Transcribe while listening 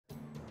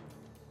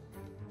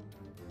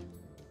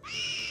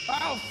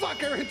Oh,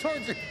 fuck, I ran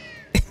towards you.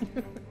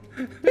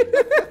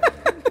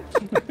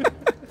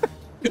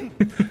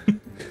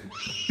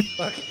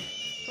 Fuck.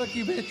 Fuck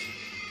you, bitch.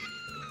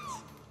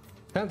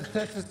 Time to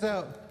test this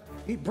out.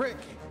 Eat brick.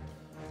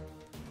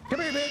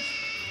 Come here,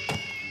 bitch.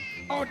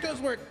 Oh, it does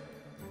work.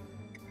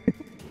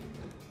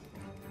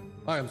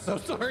 I am so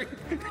sorry.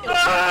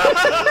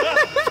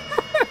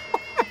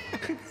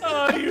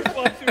 Oh, you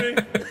fucked me.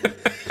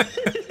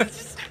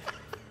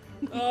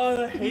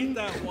 Oh, I hate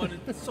that one.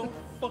 It's so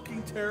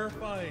fucking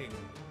terrifying.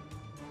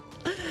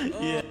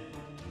 Yeah.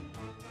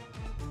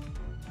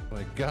 Oh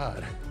my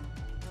God.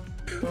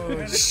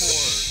 Oh,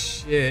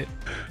 shit.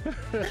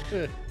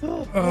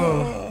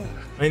 Oh,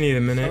 I need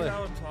a minute.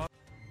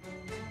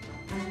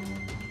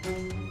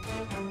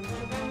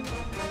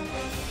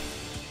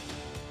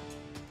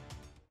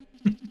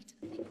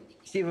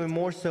 It's even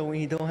more so when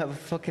you don't have a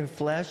fucking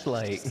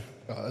flashlight.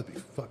 Oh, that'd be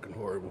fucking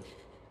horrible.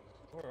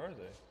 Where are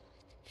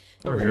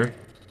they? Over here.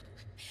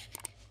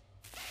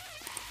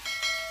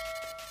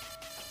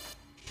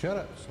 Shut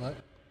up, slut.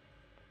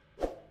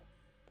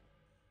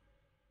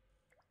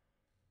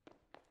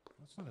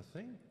 That's not a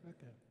thing?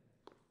 Okay.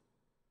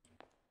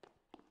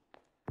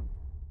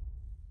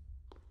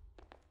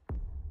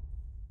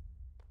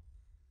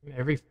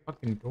 Every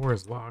fucking door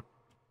is locked.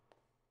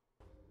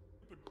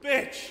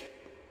 Bitch!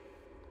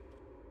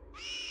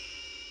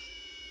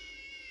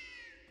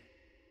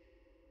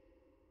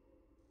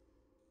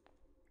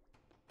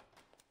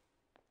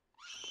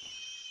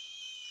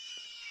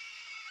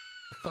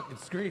 Fucking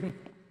scream.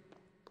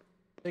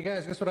 Hey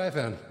guys, guess what I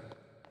found?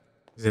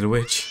 Is it a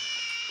witch?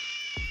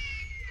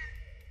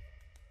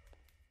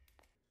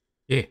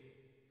 Yeah.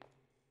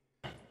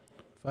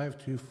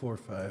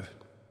 5245.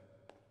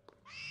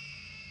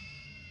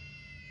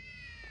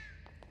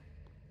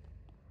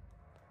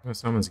 Oh,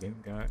 someone's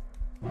getting got.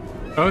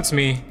 Oh, it's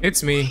me.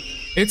 It's me.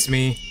 It's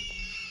me.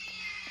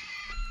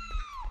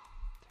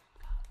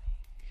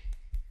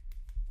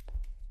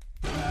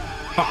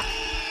 Fuck.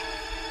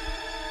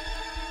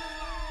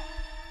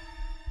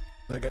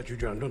 I got you,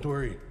 John. Don't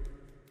worry.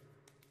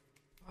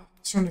 I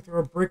was trying to throw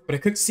a brick, but I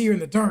couldn't see her in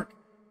the dark.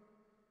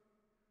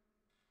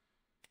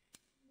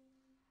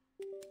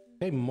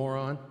 Hey,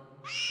 moron.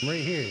 I'm right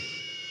here.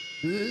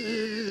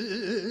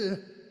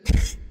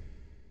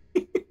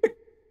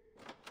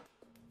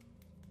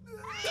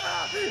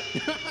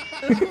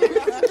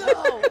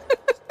 No!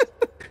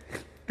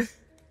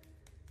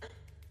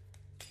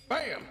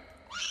 Bam!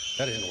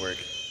 That didn't work.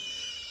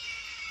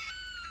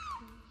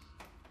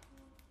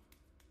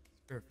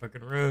 Better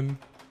fucking run.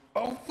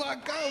 Oh,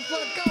 fuck. Oh,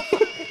 fuck. Oh,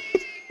 fuck.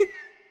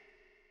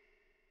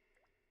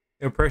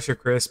 No pressure,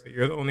 Chris, but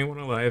you're the only one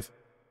alive.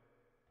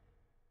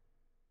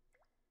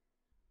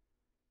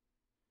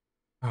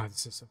 Ah,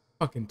 this is so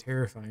fucking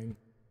terrifying.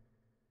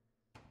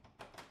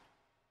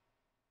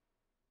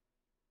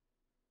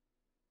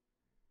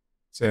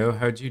 So,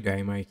 how'd you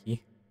die,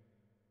 Mikey?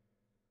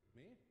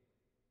 Me?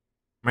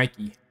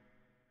 Mikey.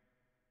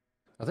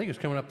 I think he was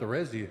coming up to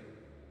res you.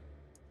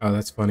 Oh,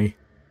 that's funny.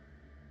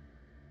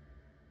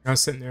 I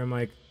was sitting there, I'm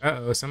like,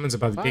 uh-oh, someone's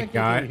about to Hi, get can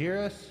got. you hear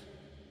us?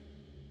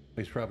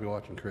 He's probably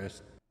watching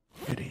Chris.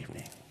 Good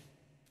evening.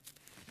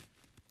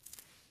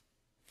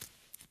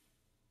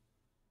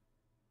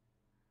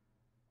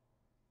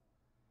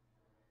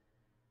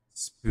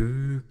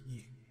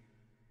 Spooky.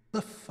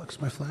 The fuck's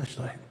my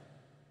flashlight?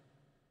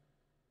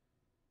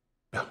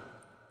 Oh,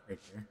 Right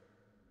there.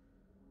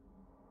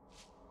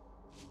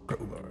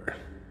 crowbar.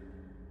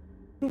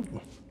 I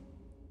haven't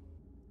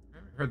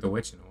heard the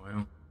witch in a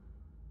while.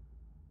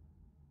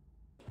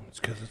 It's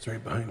because it's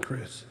right behind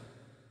Chris.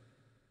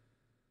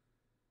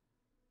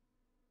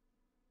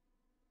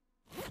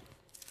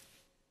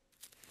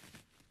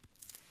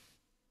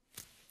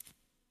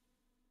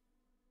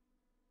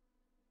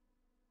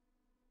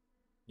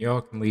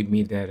 Y'all can leave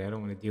me dead. I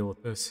don't want to deal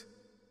with this.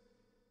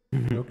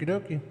 Okie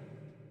dokie.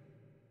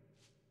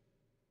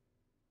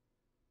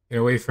 Get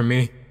away from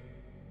me.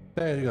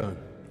 There you go.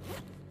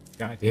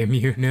 God damn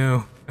you,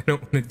 no. I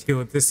don't want to deal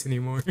with this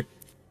anymore.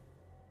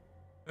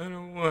 I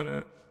don't want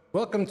to.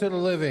 Welcome to the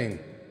living.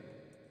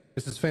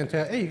 This is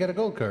fantastic. Hey, you got a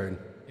gold card.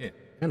 Yeah.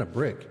 And a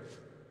brick.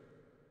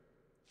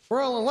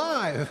 We're all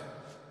alive.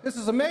 This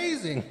is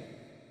amazing.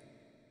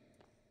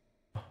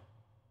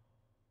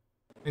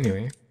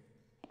 Anyway,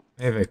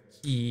 I have a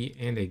key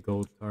and a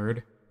gold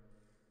card.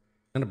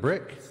 And a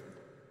brick.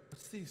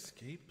 What's the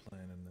escape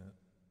plan in that?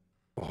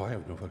 Oh, I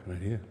have no fucking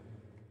idea.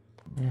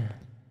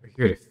 We're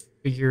here to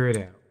figure it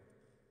out.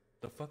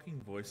 The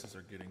fucking voices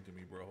are getting to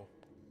me, bro.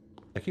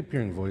 I keep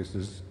hearing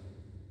voices.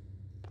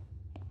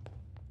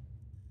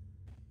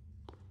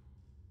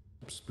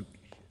 Spooky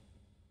shit.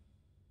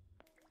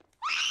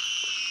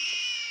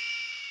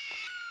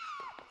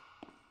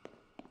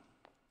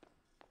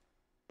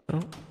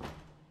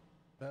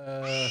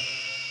 Oh.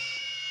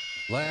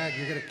 Lag,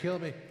 you're gonna kill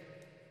me.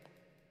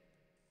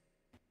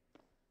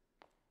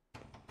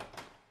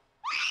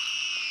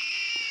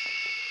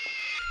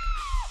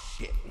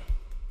 Shit.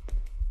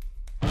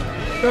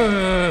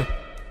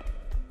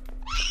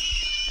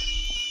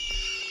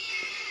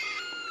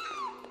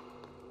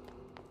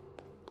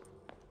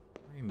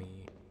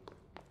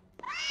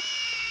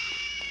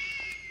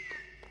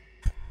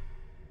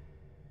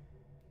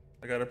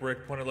 got a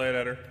brick pointed right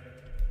at her.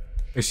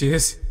 There she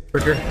is.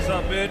 Bricker. What's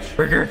up, bitch?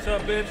 Bricker. What's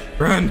up, bitch?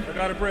 Run. I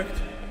got a brick.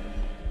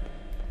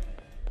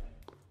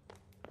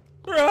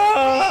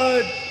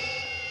 Run!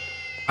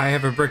 I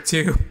have a brick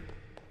too.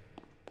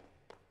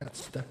 Got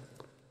stuck.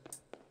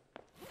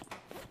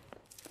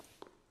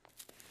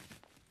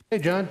 Hey,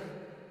 John.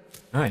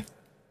 Hi.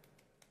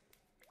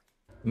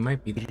 It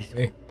might be the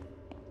way.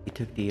 He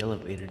took the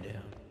elevator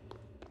down.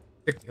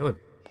 Pick the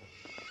elevator.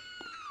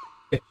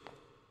 Yeah.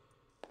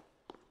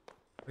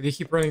 Why do you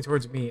keep running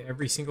towards me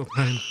every single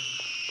time?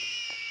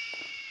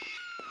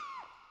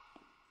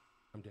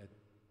 I'm dead.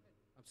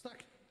 I'm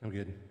stuck. I'm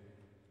good.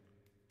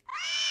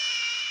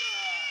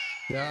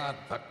 God,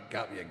 fucking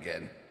got me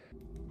again.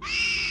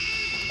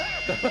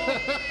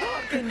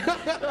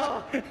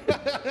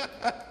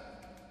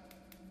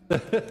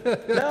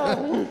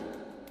 No!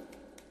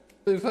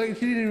 The fucking she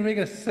didn't even make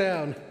a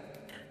sound.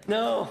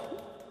 No!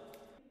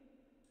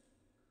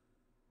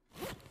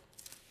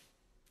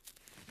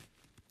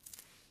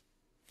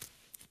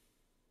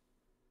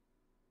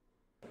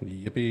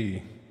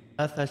 Yippee.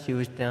 I thought she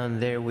was down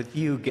there with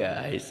you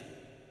guys.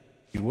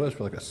 He was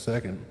for like a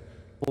second.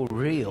 For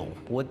real?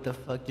 What the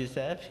fuck just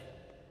happened?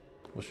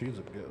 Well, she's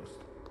a ghost.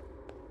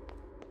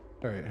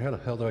 Alright, how the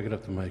hell do I get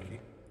up to Mikey?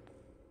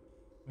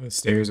 The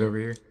stairs over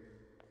here.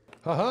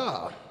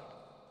 Haha!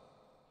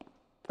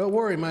 Don't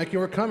worry, Mikey,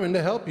 we're coming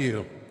to help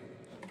you.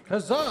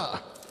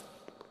 Huzzah!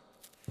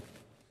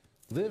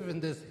 Live in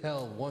this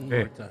hell one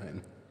more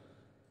time.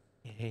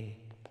 Hey,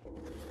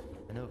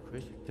 I know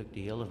Chris took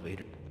the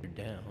elevator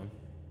down.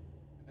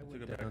 I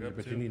went down there,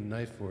 but you need a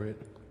knife for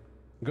it.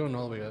 I'm going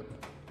all the way up.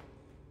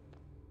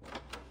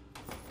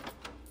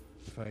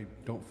 If I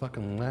don't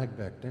fucking lag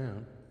back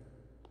down.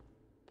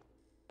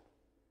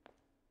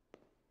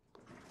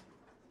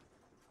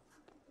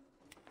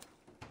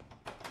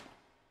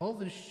 All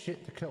this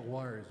shit to cut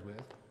wires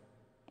with,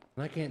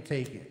 and I can't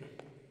take it.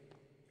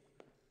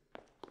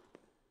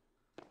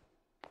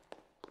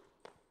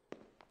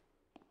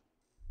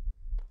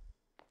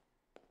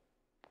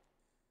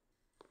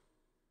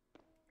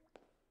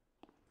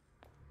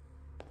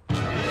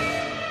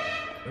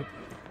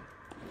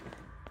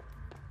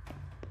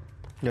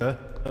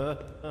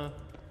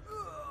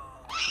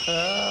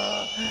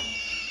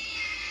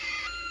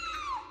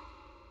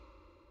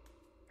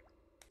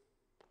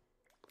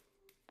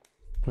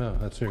 Oh,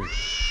 that's her.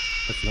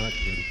 That's not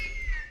good.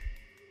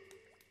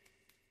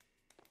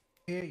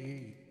 Yeah.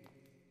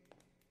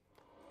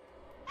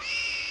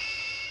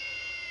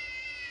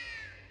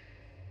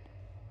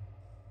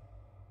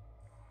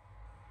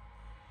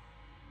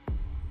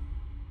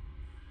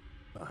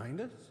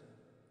 Behind us?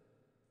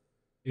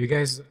 You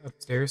guys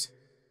upstairs?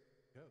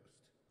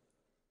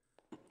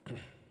 Ghost.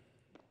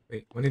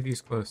 Wait, one of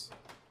you's close.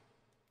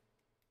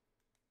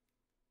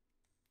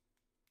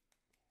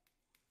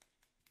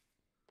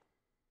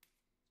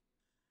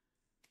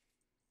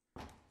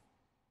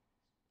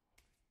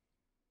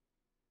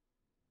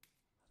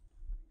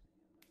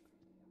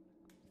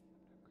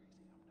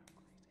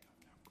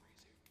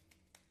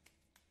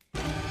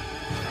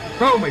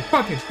 Oh my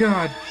fucking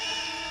god!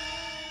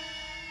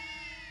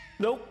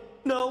 Nope,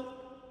 no,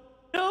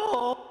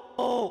 no!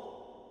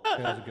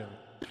 How's it going?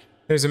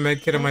 There's a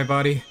med kit on my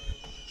body.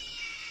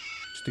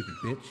 Stupid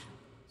bitch.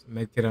 There's a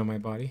med kit on my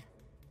body.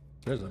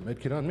 There's a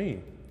medkit on me.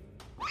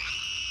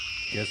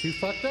 Guess who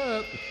fucked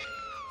up?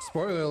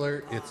 Spoiler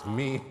alert, it's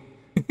me.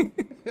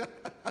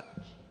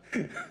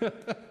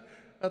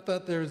 I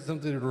thought there was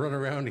something to run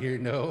around here.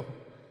 No.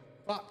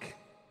 Fuck.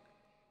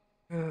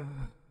 That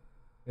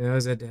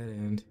was a dead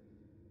end.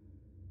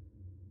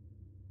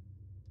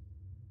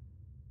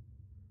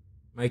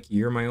 Mikey,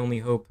 you're my only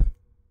hope.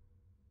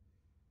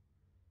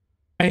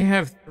 I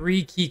have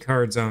 3 key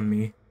cards on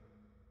me.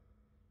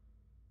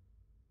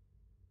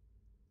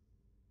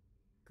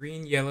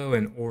 Green, yellow,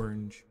 and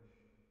orange.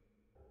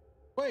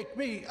 Wake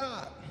me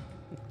up.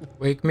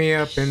 Wake me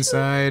up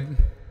inside.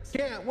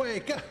 Can't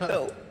wake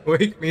up.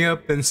 Wake me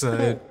up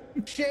inside.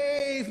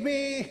 Shave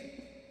me.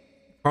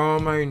 Call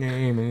my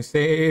name and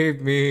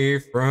save me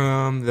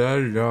from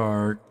the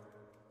dark.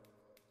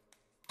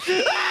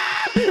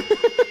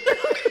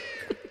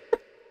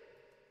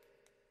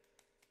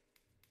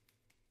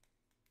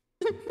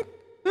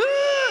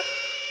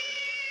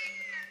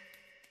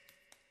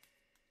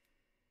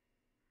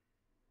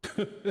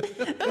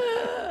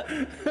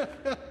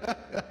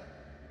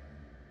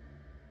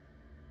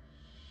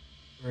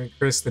 Alright,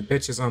 Chris, the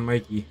bitch is on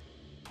Mikey.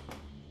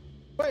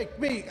 Wake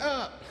me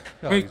up.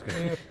 Oh, Wake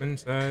me up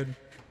inside.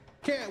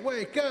 Can't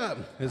wake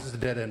up. This is a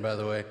dead end, by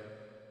the way.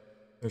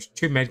 There's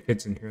 2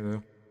 medkits in here,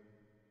 though.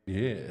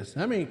 Yes.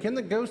 I mean, can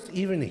the ghost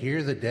even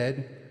hear the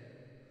dead?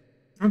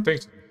 I don't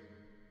think so.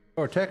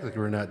 Or technically,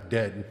 we're not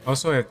dead.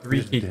 Also, I have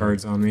 3 key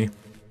cards on me.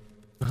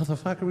 How the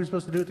fuck are we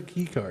supposed to do with the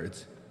key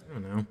cards? I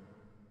don't know.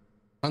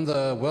 On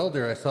the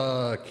welder, I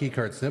saw a key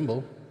card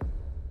symbol.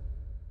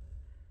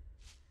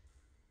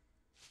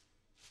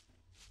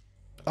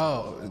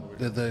 Oh,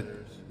 the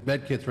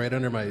med kit's right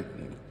under my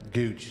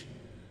gooch.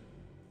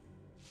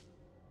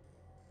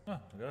 Huh,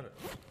 I got it.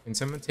 Can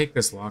someone take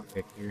this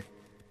lockpick here?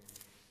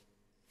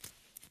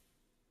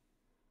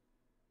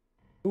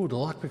 Ooh, the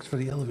lockpick's for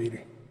the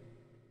elevator.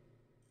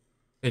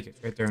 Take it.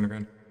 It's right there on the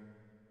ground.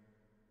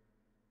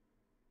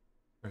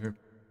 Right here.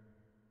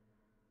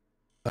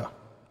 Oh.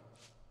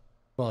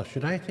 Well,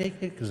 should I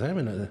take it? Because I'm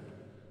in a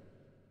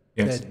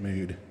Yes. dead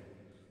mood.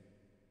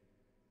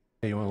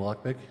 Hey, you want a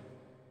lockpick?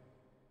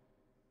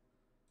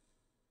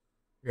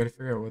 We gotta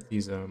figure out what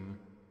these,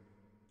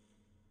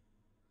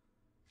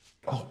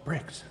 Oh,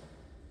 bricks.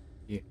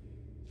 Yeah.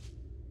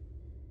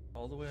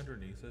 All the way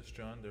underneath us,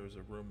 John, there was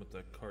a room with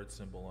that card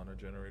symbol on a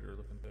generator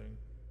looking thing.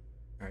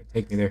 Alright,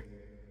 take me there.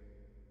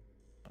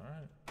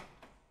 Alright.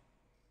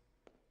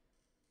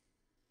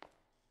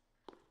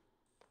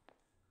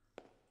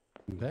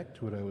 Back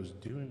to what I was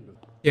doing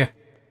before. Yeah.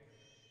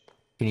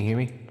 Can you hear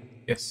me?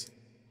 Yes.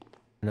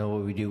 I know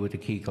what we do with the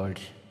key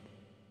cards.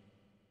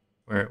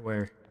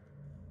 Where?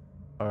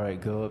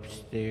 Alright, go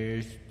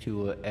upstairs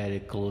to an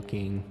attic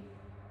looking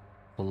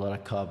a lot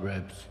of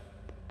cobwebs.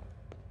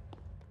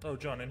 Oh,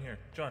 John, in here.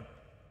 John,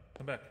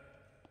 come back.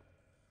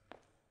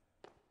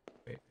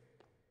 Wait.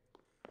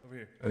 Over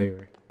here. Oh, there you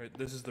were. Right,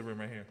 this is the room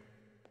right here.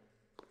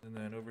 And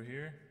then over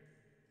here.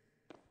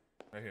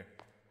 Right here.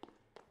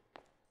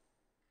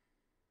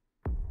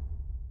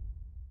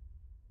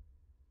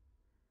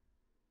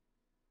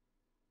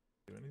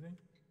 Do anything?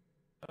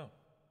 Oh.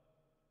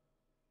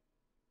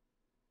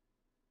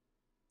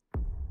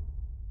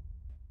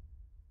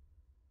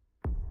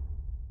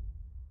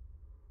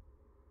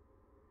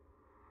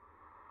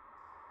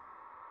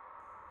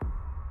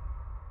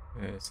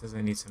 It says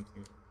I need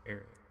something to repair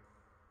it.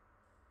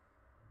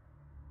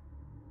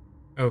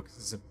 Oh, because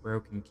it's a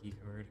broken key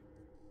card.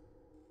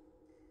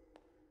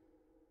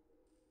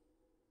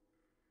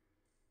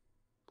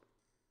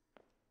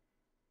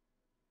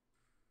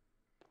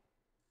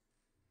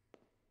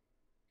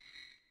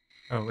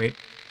 Oh, wait.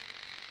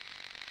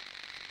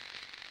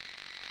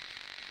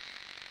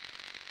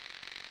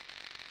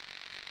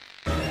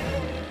 He's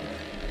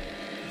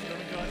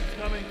coming, John, he's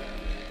coming.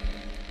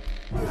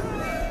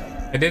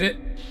 I did it!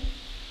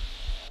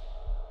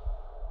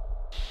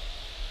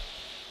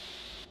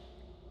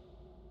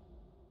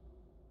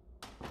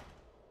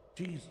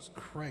 Jesus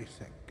Christ,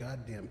 that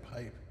goddamn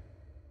pipe.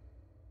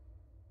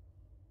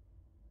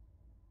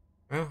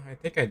 Well, I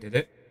think I did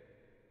it.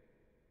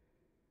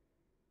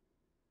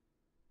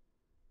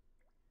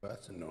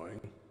 That's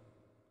annoying.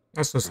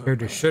 Also scared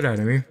the shit out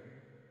of me.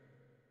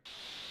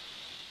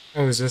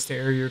 Oh, is this the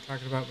area you're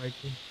talking about,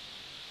 Mikey?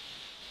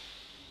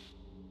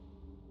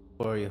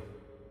 Where are you?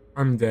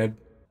 I'm dead.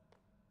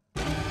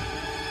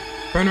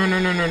 Run, run,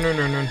 run, run, run, run,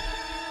 run, run.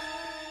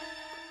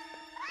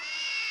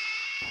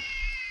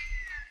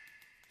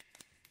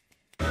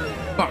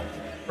 Fuck.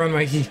 Run,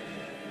 Mikey.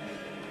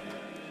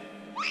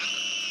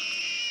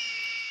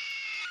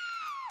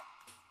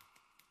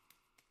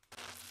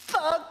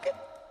 Fuck!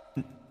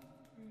 Did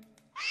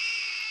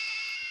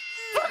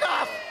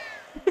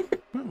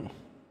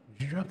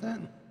you drop that?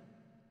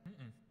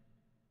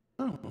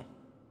 Oh.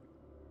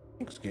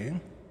 Thanks,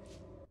 game.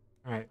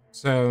 Alright,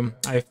 so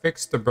I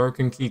fixed the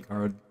broken key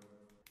card.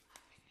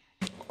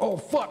 Oh,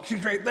 fuck,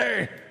 she's right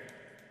there!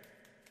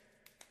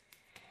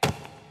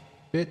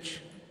 Bitch.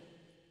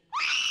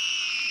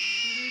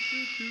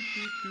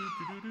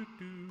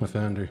 I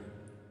found her.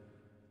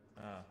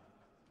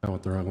 I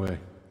went the wrong way.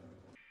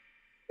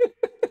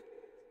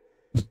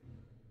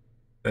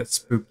 That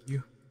spooked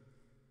you?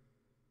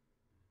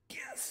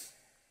 Yes!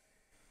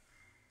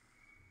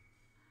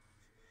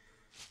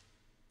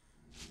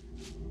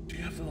 Do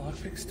you have the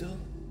lockpick still?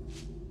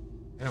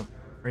 I don't.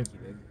 Frankie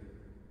did.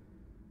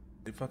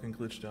 They fucking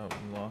glitched out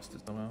and lost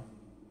it somehow.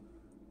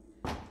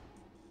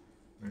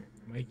 Alright,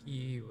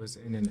 Mikey was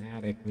in an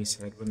attic and he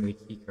said one of the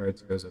key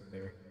cards goes up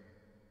there.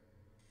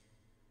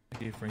 I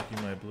gave Frankie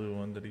my blue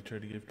one that he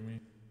tried to give to me.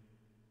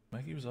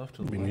 Mikey was off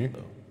to the Been left, here?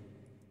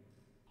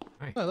 though.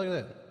 Hi. Oh, look at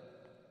that.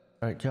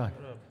 Alright, John.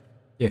 What up?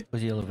 Yeah.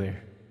 Where's the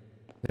elevator?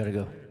 We gotta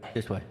go.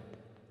 This way.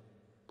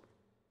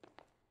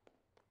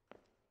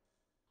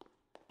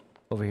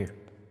 Over here.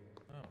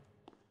 Oh.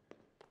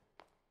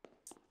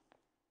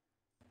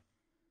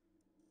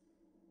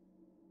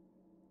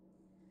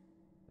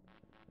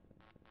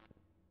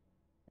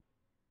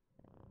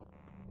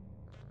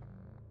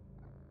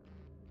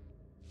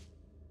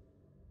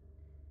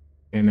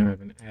 And now I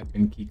have an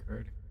admin key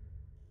card.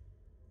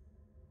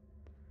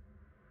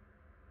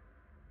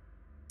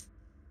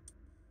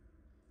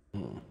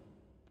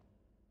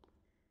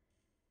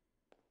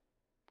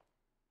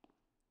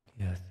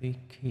 Yeah, the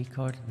key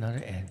card, not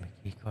an admin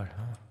key card,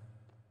 huh?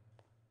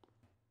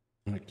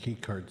 And a key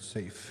card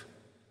safe.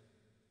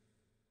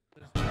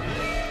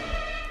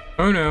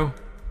 Oh no.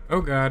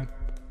 Oh god.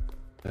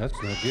 That's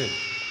not good.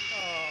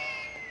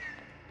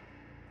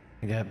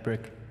 I got a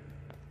brick.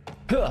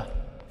 Huh!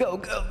 Go,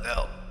 go,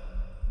 go!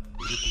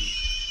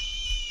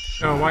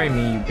 Oh, why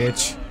me, you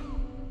bitch?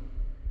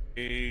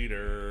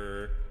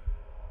 Hater.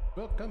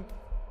 Welcome.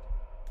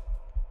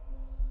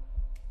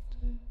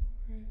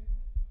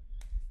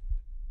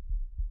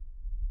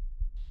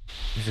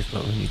 This is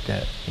what we need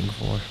that thing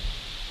for.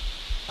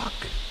 Fuck.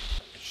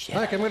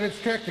 Mike, I'm gonna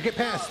distract to get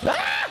past.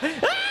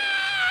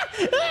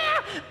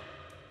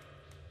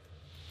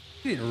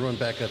 You didn't run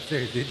back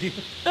upstairs, did you?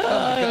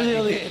 I don't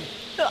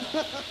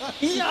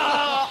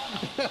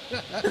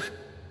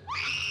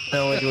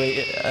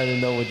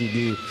know what to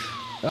do.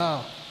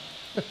 Oh.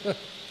 You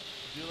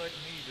like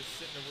me, just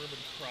sit in a room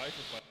and cry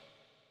for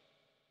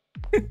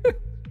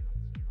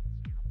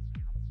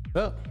 5.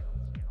 Oh,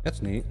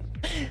 that's neat.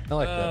 I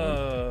like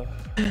that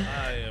one.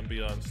 I am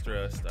beyond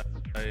stressed.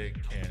 I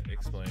can't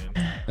explain.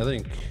 I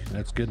think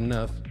that's good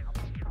enough.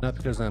 Not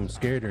because I'm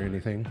scared or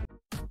anything.